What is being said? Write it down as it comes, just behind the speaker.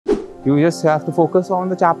You just have to focus on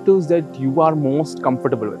the chapters that you are most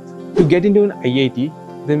comfortable with. To get into an IIT,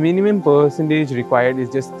 the minimum percentage required is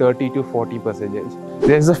just 30 to 40%.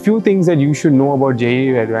 There's a few things that you should know about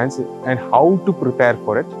JEE Advanced and how to prepare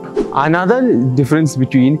for it. Another difference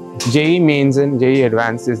between JEE Mains and JEE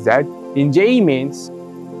Advanced is that in JEE Mains,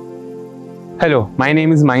 hello, my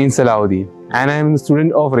name is Main Salahuddin and I am a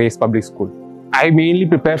student of Race Public School. I mainly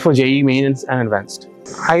prepare for JEE Mains and Advanced.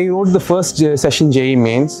 I wrote the first session JEE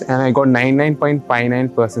Mains and I got 99.59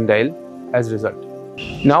 percentile as result.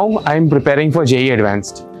 Now I am preparing for JEE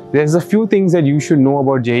Advanced. There's a few things that you should know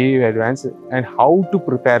about JEE Advanced and how to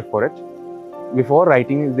prepare for it before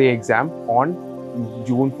writing the exam on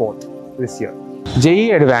June 4th this year.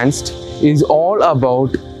 JEE Advanced is all about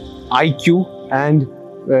IQ and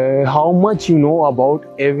how much you know about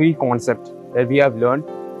every concept that we have learned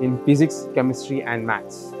in physics, chemistry and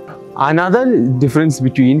maths. Another difference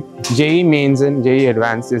between JEE Mains and JEE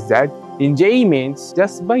Advanced is that in JEE Mains,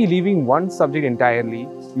 just by leaving one subject entirely,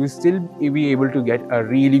 you will still be able to get a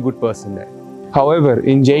really good percentile. However,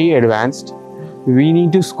 in JEE Advanced, we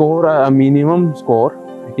need to score a minimum score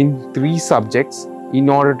in 3 subjects in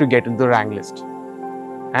order to get into the rank list.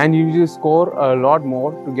 And you need to score a lot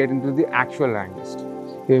more to get into the actual rank list.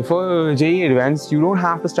 For JEE Advanced, you don't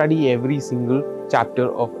have to study every single chapter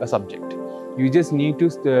of a subject. You just need to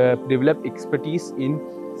develop expertise in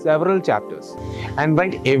several chapters and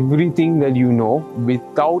write everything that you know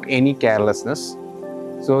without any carelessness,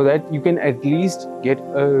 so that you can at least get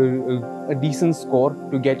a decent score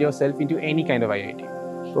to get yourself into any kind of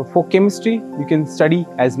IIT. So for chemistry, you can study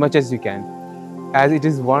as much as you can, as it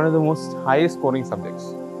is one of the most highest scoring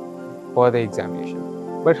subjects for the examination.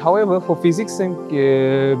 But however, for physics and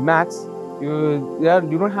maths,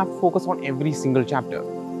 you don't have to focus on every single chapter.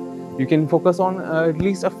 You can focus on at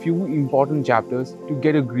least a few important chapters to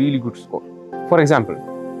get a really good score. For example,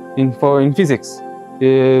 in physics,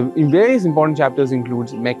 in various important chapters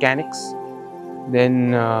includes mechanics,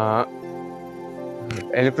 then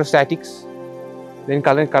electrostatics, then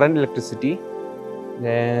current electricity,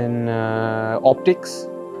 then optics,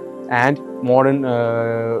 and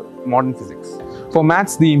modern physics. For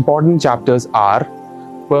maths, the important chapters are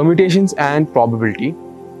permutations and probability,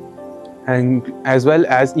 and as well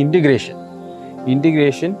as integration and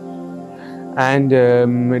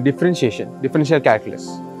differential calculus,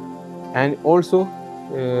 and also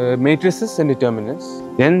matrices and determinants.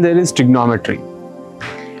 Then there is trigonometry,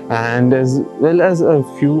 and as well as a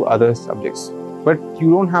few other subjects. But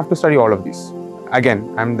you don't have to study all of these.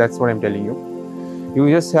 Again, that's what I'm telling you. You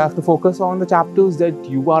just have to focus on the chapters that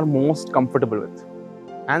you are most comfortable with,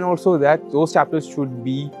 and also that those chapters should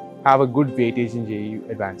have a good weightage in JEE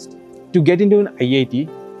Advanced. To get into an IIT,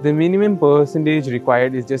 the minimum percentage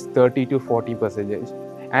required is just 30 to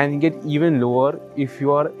 40%, and get even lower if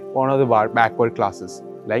you are one of the backward classes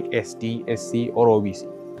like ST, SC or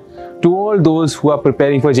OBC. To all those who are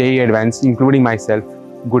preparing for JEE Advanced, including myself,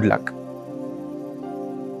 good luck.